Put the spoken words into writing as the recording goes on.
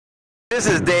This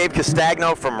is Dave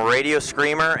Castagno from Radio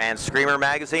Screamer and Screamer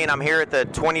Magazine. I'm here at the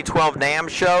 2012 NAMM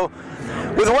show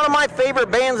with one of my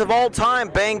favorite bands of all time,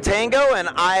 Bang Tango, and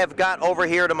I have got over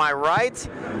here to my right,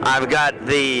 I've got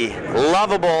the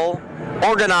lovable,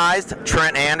 organized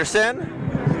Trent Anderson.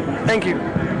 Thank you.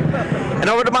 And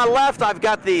over to my left, I've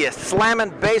got the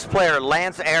slammin' bass player,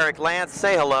 Lance Eric. Lance,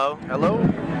 say hello. Hello.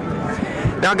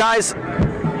 Now, guys,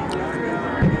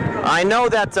 I know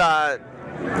that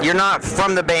you're not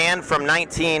from the band from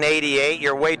 1988.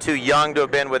 You're way too young to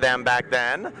have been with them back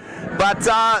then. But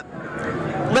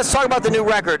let's talk about the new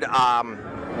record,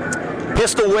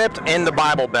 Pistol Whipped in the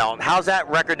Bible Belt. How's that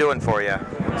record doing for you?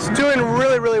 It's doing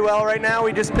really, really well right now.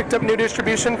 We just picked up new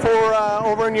distribution for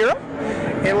over in Europe,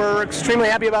 and we're extremely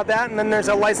happy about that. And then there's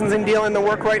a licensing deal in the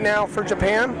work right now for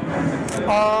Japan.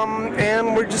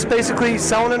 And we're just basically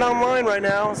selling it online right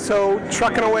now. So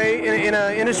trucking away in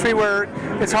an industry where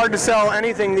it's hard to sell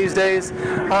anything these days,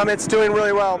 it's doing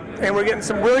really well. And we're getting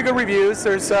some really good reviews.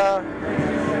 There's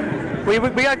we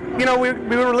got, you know, we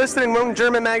were listed in one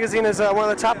German magazine as one of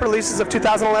the top releases of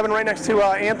 2011, right next to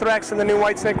Anthrax and the new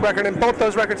Whitesnake record. And both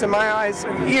those records, in my eyes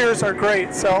and ears, are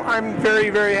great. So I'm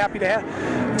very, very happy to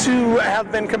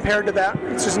have been compared to that.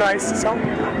 It's just nice. So.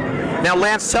 Now,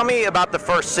 Lance, tell me about the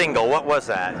first single. What was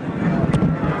that?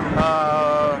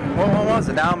 What was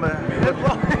it?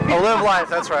 Live Life.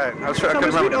 That's right. I was sure I couldn't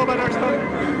remember. Know about our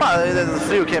stuff? Well, the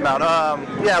few came out.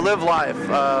 Yeah, Live Life.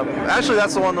 Actually,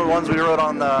 that's the ones we wrote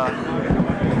on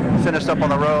finished up on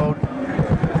the road.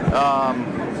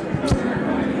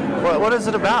 What is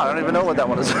it about? I don't even know what that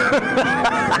one is.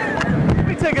 Let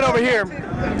me take it over here.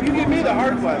 You give me the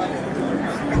hard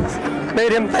question.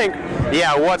 Made him think.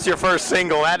 Yeah, what's your first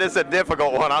single? That is a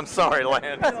difficult one. I'm sorry,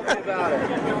 Lance. Tell me about it.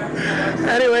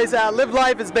 Anyways, Live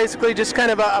Life is basically just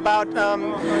kind of about,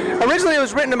 originally it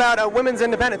was written about women's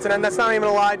independence, and that's not even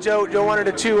a lie. Joe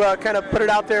wanted to kind of put it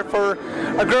out there for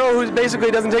a girl who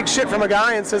basically doesn't take shit from a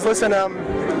guy and says, listen,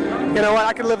 you know what,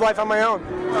 I can live life on my own,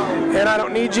 and I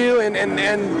don't need you, and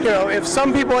you know, if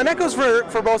some people, and that goes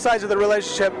for both sides of the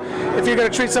relationship, if you're going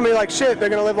to treat somebody like shit, they're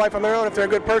going to live life on their own if they're a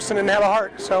good person and have a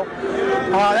heart. So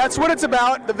that's what it's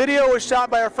about. The video was shot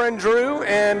by our friend Drew,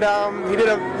 and he did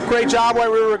a great job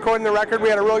while we were recording the record. We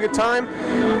had a really good time.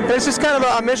 And it's just kind of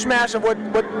a mishmash of what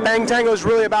Bang Tango is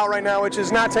really about right now, which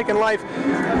is not taking life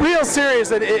real serious.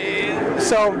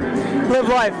 So live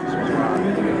life.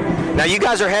 Now, you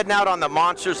guys are heading out on the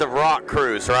Monsters of Rock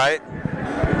cruise, right?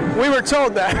 We were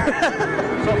told that.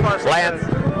 So far, so Lance?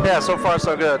 good. Yeah, so far,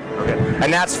 so good. Okay.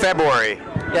 And that's February.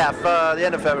 Yeah, the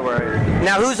end of February.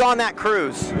 Now, who's on that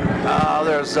cruise?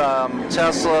 There's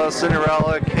Tesla,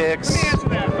 Cinderella, Kicks,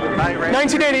 Night Ranger.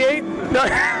 1988? No,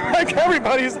 like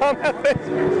everybody's on that thing.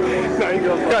 No, you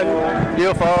go. Good.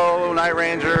 UFO, Night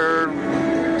Ranger,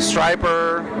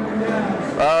 Striper,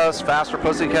 us, Faster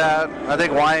Pussycat, I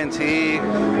think Y&T.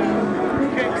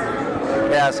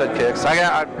 Yeah, I said Kicks.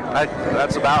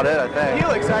 That's about it, I think.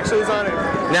 Helix actually is on it.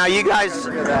 Now, you guys,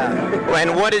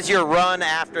 and what is your run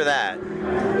after that?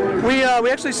 We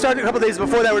actually started a couple days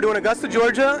before that. We're doing Augusta,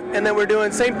 Georgia, and then we're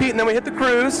doing St. Pete, and then we hit the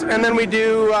cruise, and then we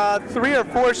do 3 or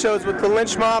 4 shows with the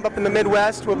Lynch Mob up in the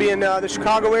Midwest. We'll be in the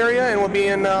Chicago area, and we'll be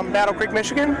in Battle Creek,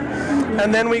 Michigan,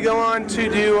 and then we go on to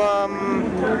do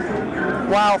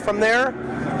from there.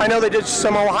 I know they did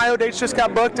some Ohio dates just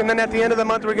got booked, and then at the end of the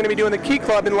month we're going to be doing the Key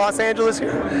Club in Los Angeles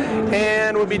here,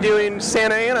 and we'll be doing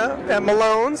Santa Ana at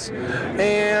Malone's,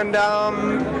 and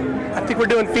I think we're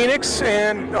doing Phoenix,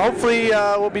 and hopefully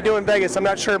we'll be doing Vegas. I'm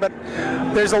not sure, but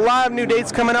there's a lot of new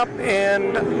dates coming up,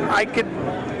 and I could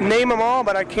name them all,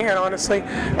 but I can't, honestly.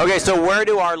 Okay, so where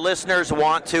do our listeners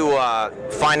want to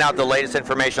find out the latest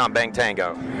information on Bang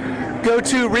Tango? Go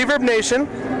to Reverb Nation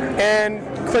and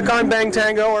click on Bang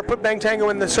Tango, or put Bang Tango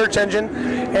in the search engine,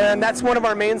 and that's one of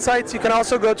our main sites. You can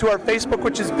also go to our Facebook,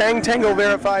 which is Bang Tango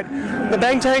Verified. The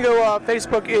Bang Tango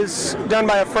Facebook is done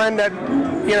by a friend that,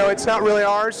 you know, it's not really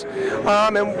ours,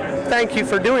 and thank you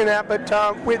for doing that, but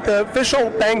with the official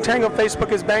Bang Tango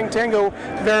Facebook is Bang Tango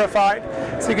Verified,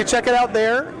 so you can check it out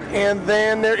there, and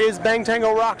then there is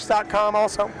bangtangorocks.com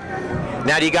also.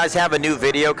 Now, do you guys have a new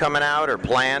video coming out or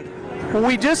planned?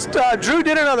 We just, Drew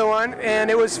did another one, and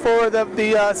it was for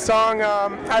the song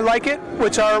I Like It,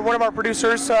 which one of our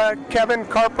producers, Kevin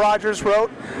Carp Rogers, wrote,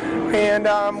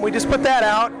 and we just put that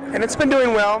out, and it's been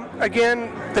doing well. Again,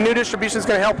 the new distribution is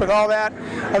going to help with all that.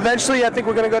 Eventually, I think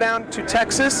we're going to go down to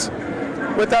Texas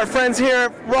with our friends here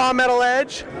at Raw Metal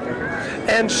Edge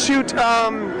and shoot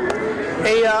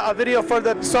a video for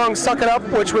the song Suck It Up,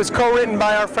 which was co-written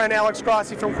by our friend Alex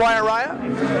Grossi from Quiet Riot,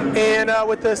 and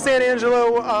with the San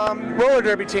Angelo roller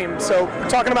derby team. So we're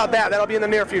talking about that. That'll be in the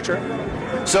near future.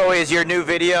 So is your new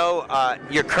video,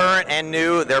 your current and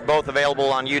new, they're both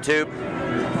available on YouTube?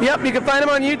 Yep, you can find them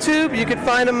on YouTube. You can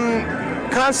find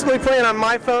them constantly playing on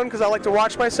my phone because I like to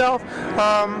watch myself.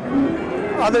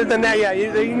 Other than that, yeah,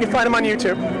 you can find them on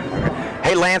YouTube.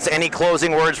 Hey Lance, any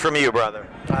closing words from you, brother?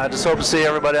 I just hope to see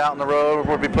everybody out on the road.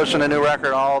 We'll be pushing a new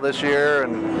record all this year,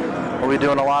 and we'll be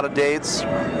doing a lot of dates,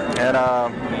 and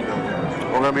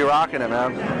we're going to be rocking it,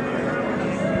 man.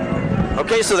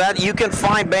 Okay, so that you can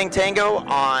find Bang Tango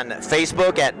on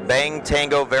Facebook at Bang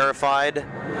Tango Verified,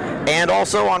 and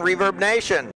also on Reverb Nation.